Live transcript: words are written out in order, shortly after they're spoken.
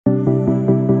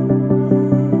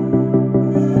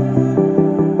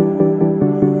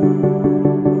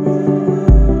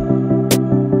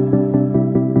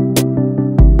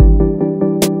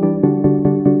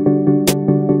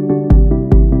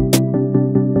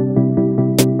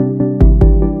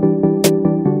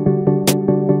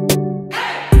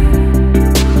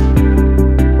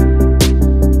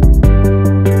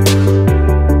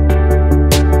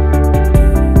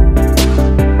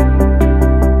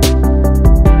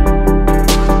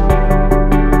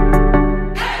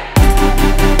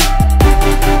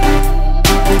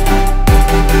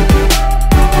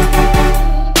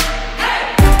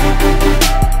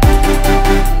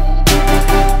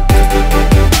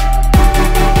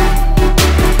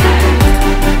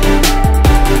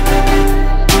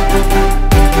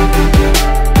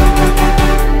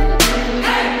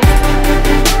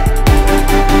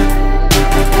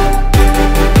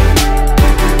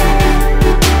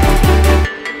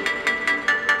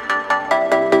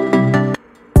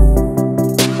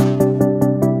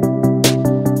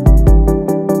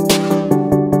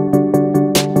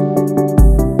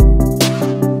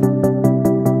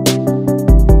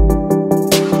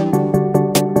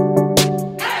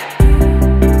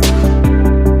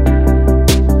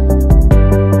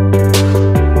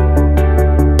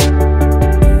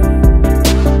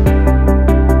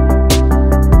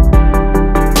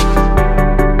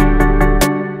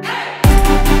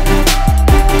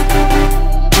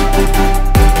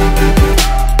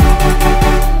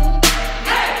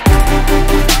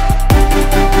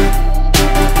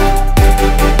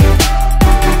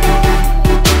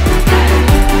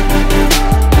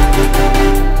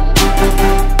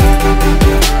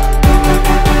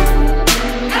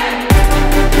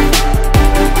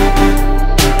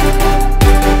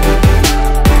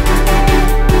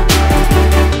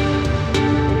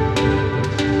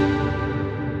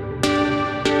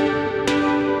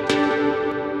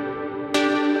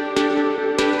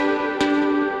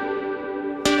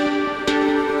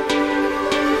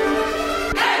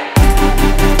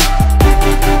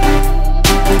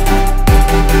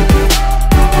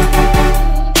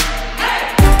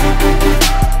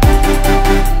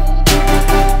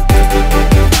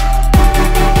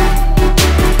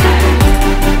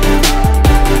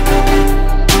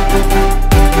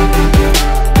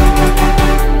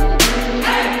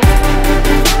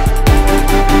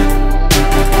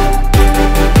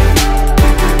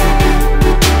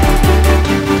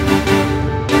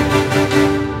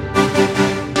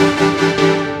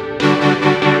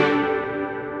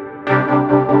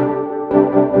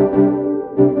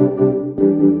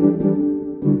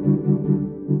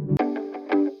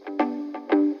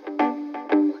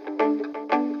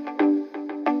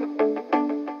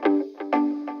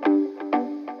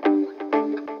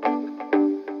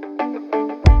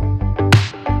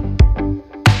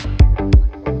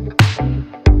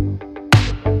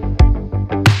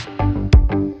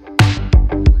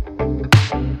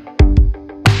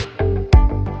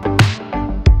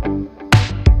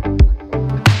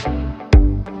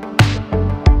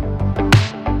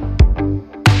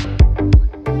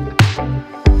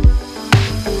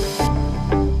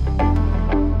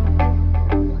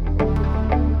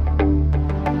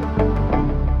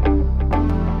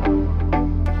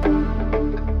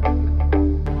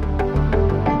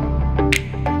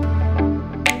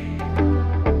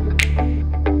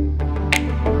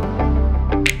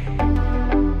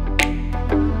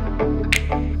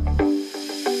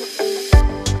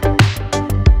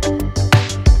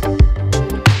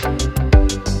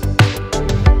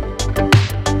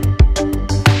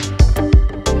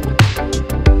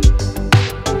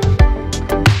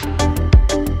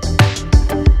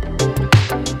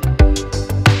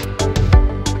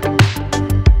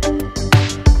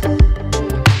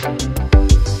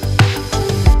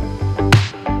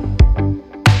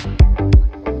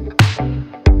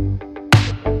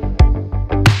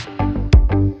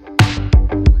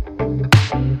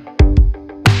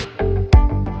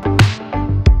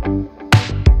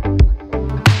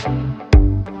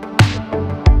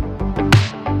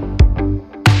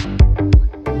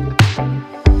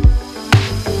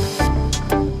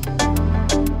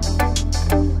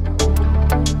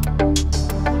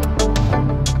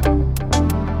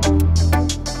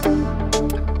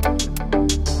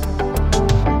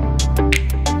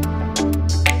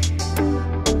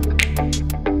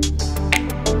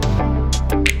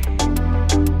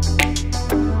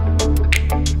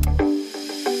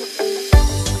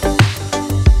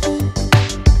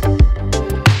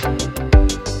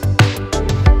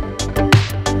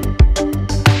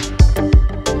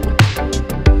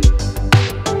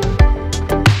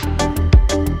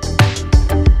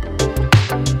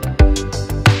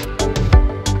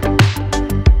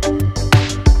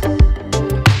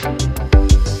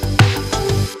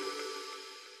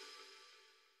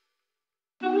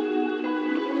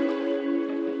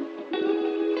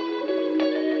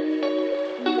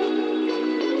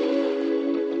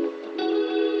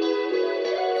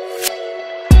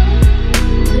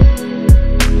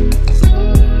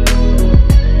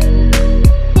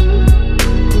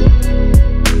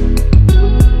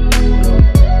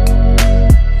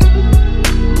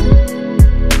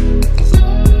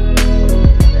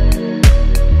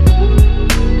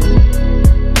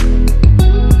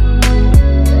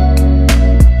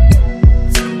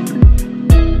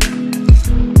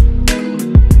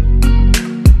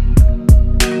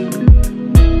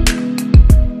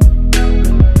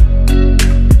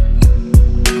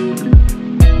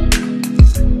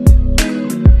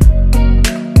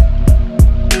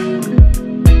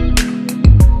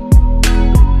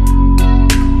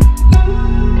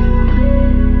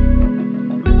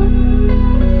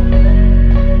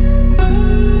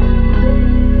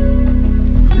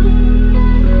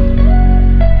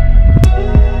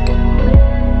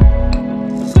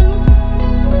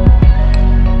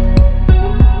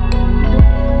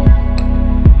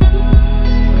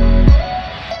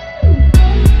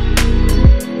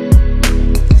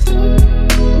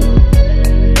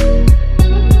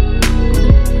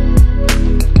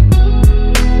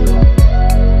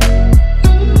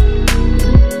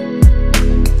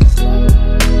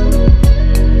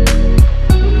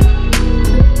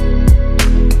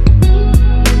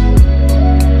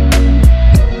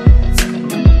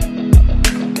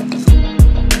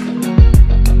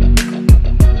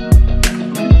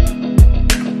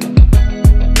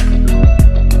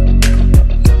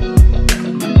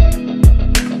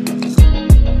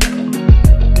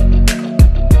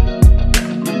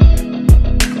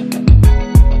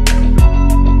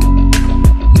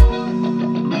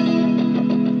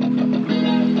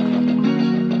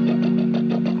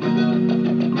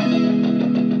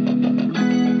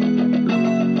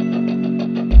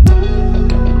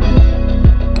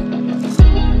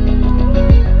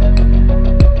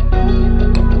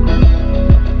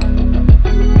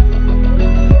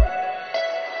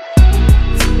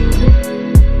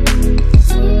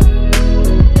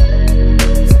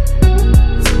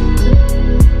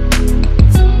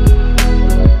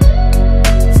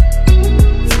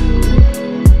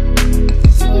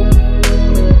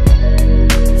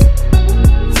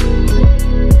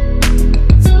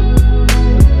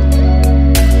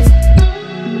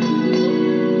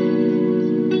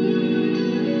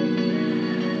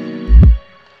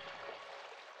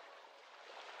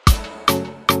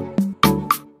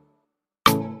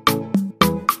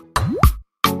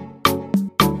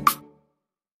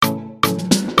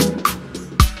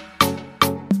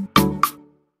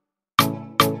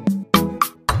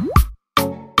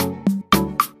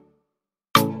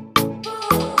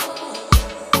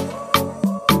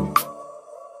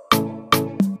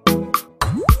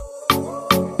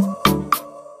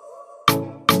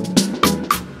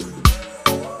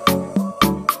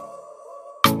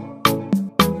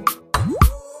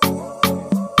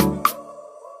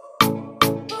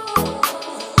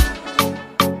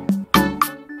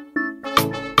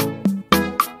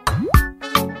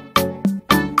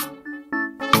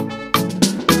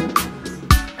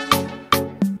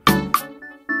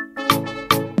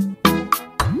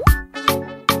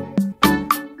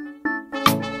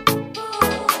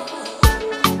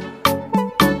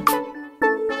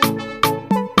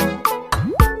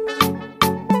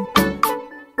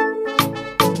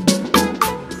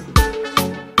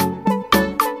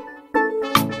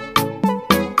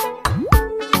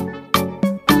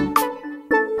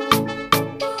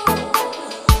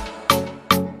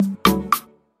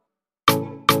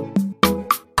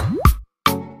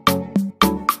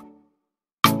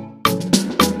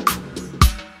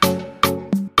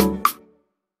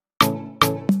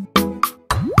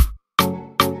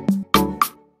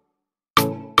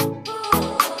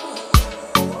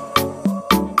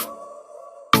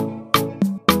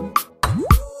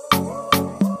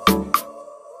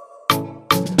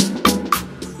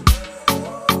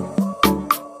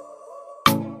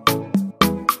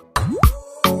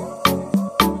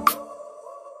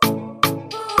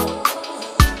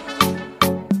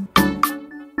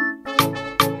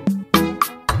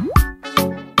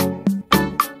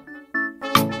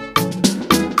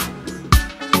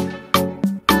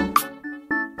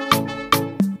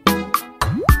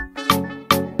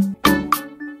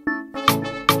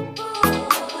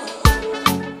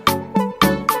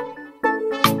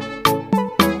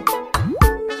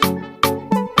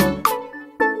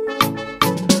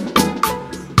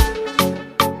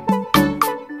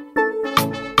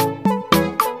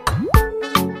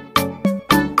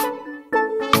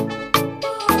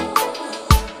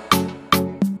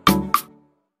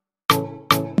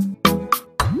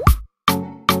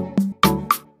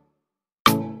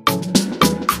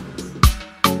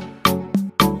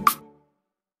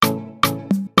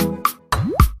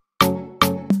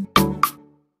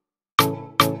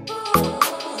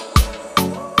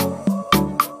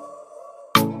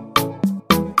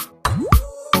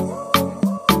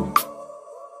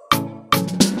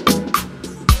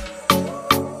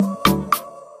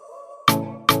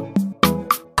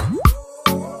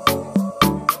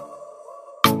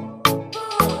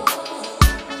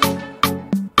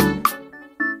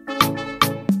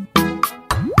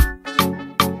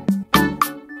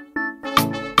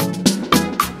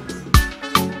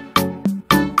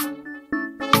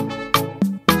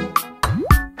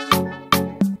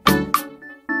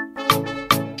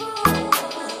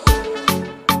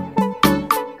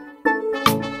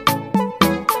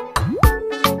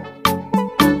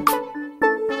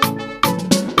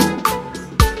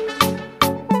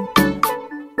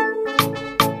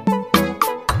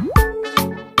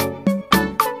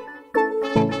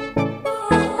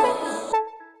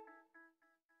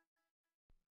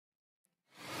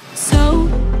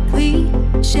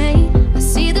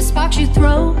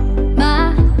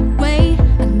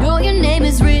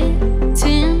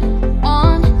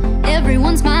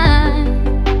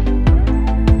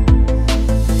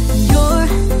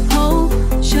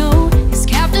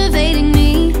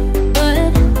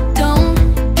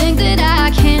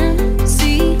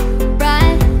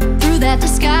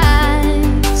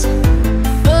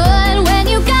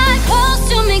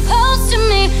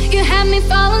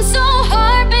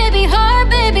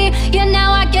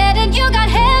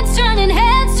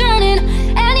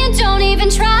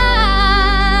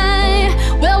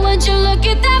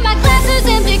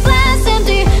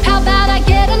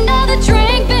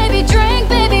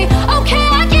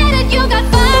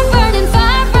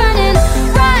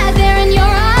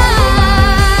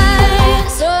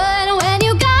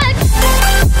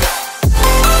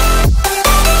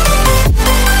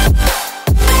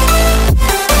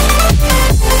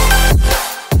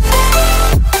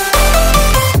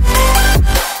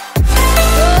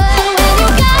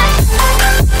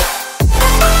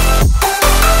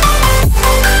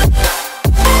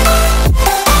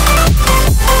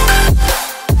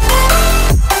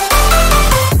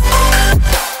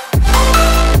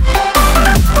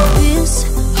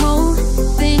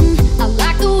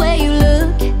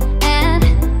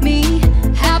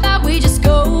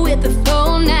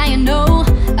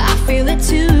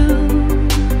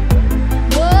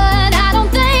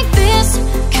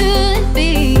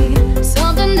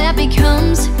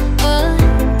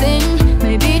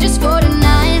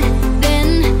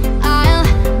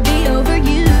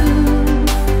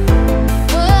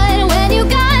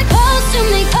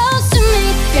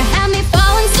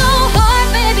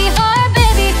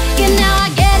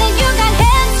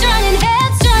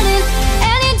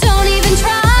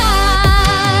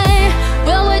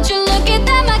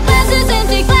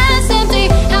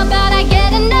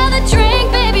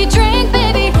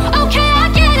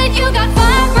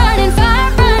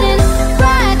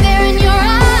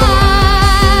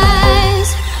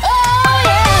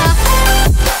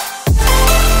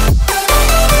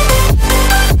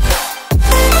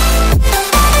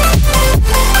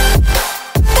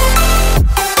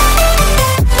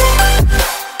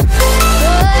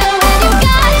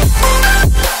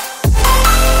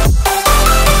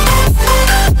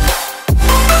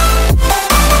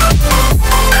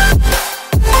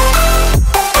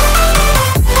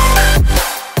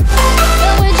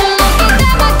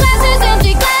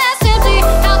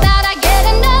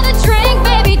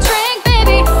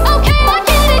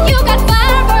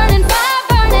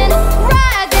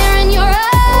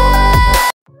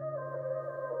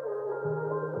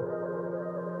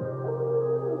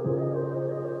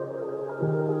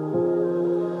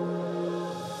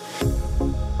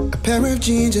pair of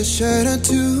jeans, a shirt or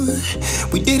two.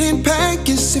 We didn't pack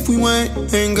as if we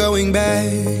weren't going back.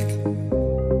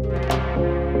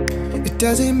 It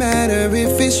doesn't matter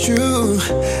if it's true.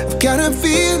 I've got a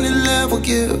feeling love will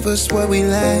give us what we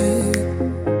lack.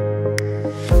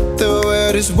 The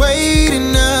world is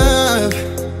waiting up.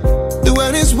 The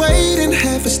world is waiting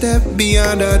half a step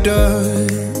beyond our door.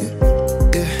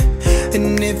 Yeah.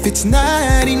 And if it's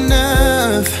not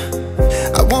enough,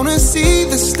 I wanna see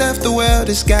the stuff the world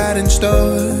has got in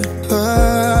store.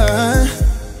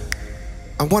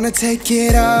 I wanna take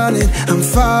it all in, I'm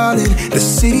falling. The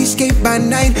cityscape by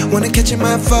night, wanna catch in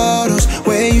my photos.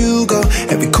 Where you go,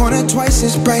 every corner twice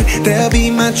as bright. They'll be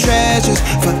my treasures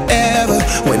forever.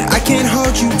 When I can't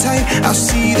hold you tight, I'll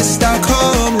see the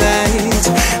Stockholm lights.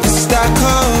 The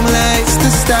Stockholm lights, the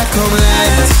Stockholm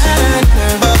lights.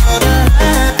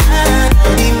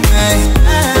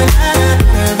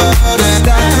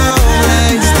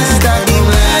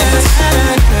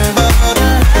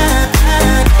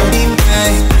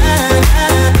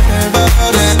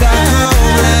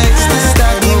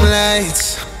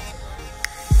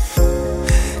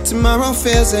 Tomorrow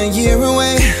feels a year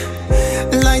away,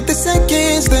 like the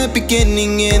seconds, the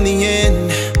beginning and the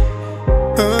end.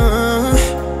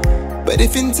 But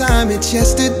if in time it's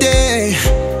yesterday,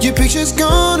 your picture's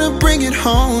gonna bring it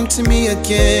home to me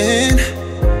again.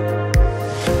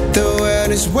 The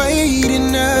world is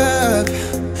waiting up.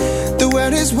 The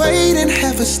world is waiting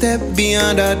half a step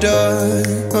beyond our door.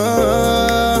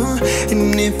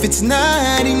 And if it's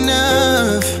not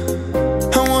enough,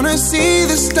 I wanna see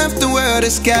the stuff the world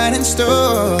has got in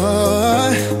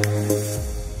store.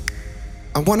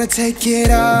 I wanna take it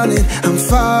all in, I'm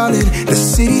falling. The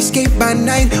cityscape by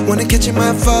night, wanna catch in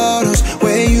my photos.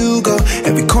 Where you go,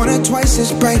 every corner twice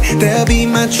as bright. They'll be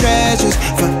my treasures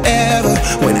forever.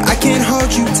 When I can't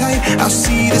hold you tight, I'll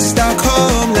see the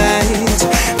Stockholm lights.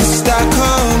 The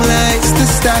Stockholm lights, the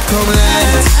Stockholm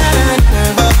lights.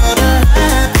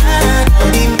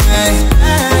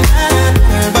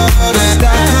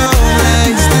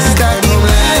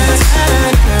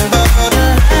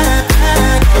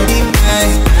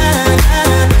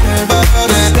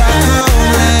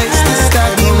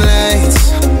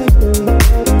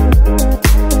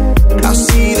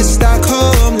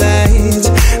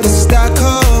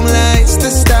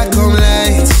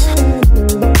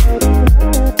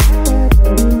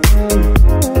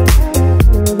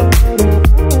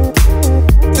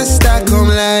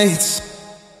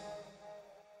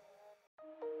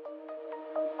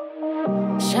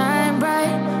 Shine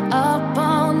bright up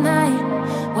all night,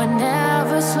 we're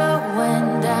never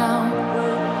slowing down.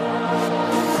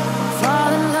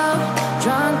 Fall in love,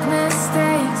 drunk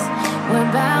mistakes,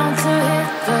 we're bound to hit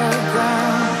the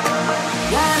ground.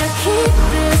 Gotta keep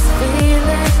this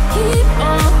feeling, keep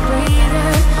on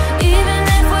breathing, even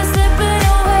if we're slipping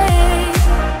away.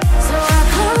 So I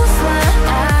close my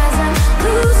eyes and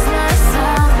lose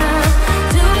myself now,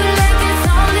 do it like it's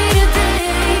only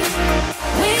today.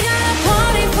 We got a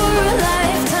party for a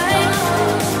lifetime.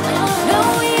 No,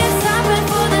 we ain't stopping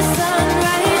for the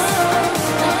sunrise.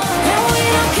 And we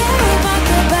don't care about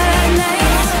the bad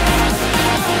nights.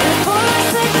 And for a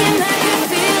second I can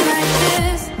feel like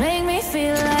this, make me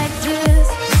feel like this.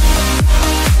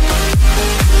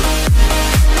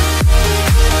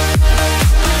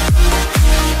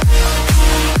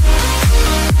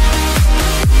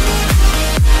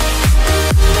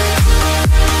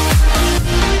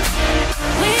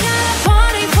 We got a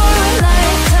party for a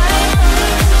lifetime.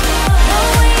 No,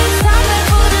 we ain't stopping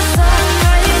for the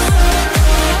sunrise.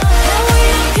 And we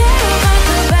don't care about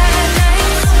the bad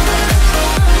nights.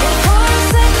 And for a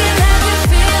second I can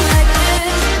feel like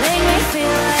this, make me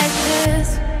feel like this.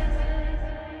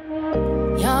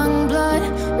 Young blood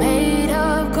made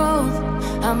of gold,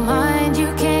 a mind you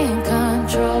can't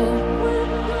control.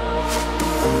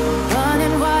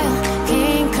 Running wild,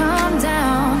 can't come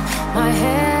down, my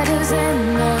head is in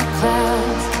the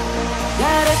clouds.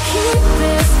 Gotta keep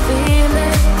this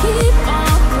feeling, keep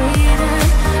on breathing,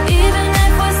 even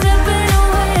if we're slipping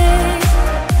away.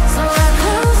 So I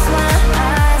close my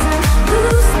eyes and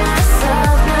lose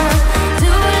myself now,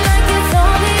 do it like it's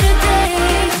only today.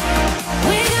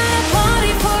 We got a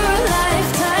party for a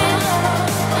lifetime.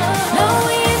 No,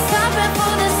 we ain't stopping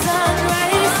for the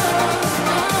sunrise.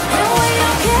 And we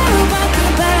don't care about the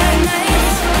bad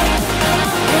nights.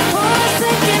 And for a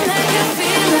second I can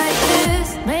feel like this,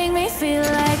 make me feel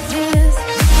like this.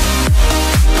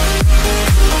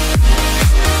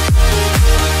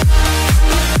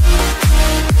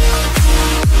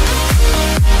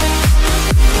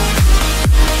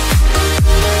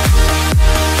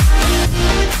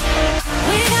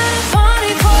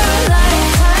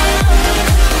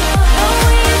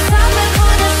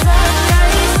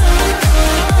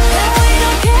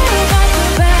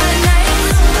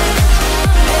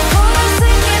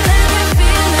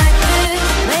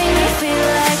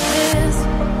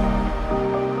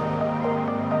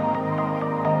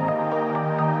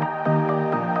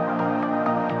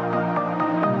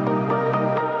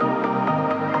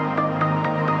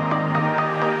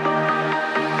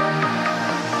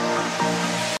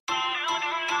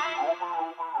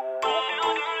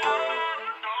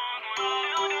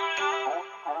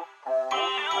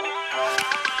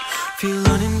 Feel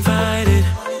uninvited.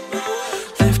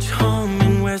 Left home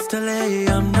in West LA,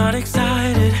 I'm not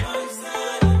excited.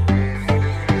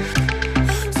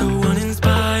 So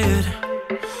uninspired.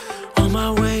 On my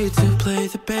way to play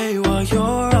the bay while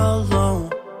you're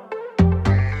alone.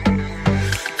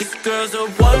 This girl's a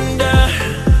wonder.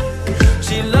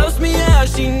 She loves me, yeah,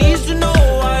 she needs to know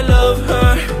I love her.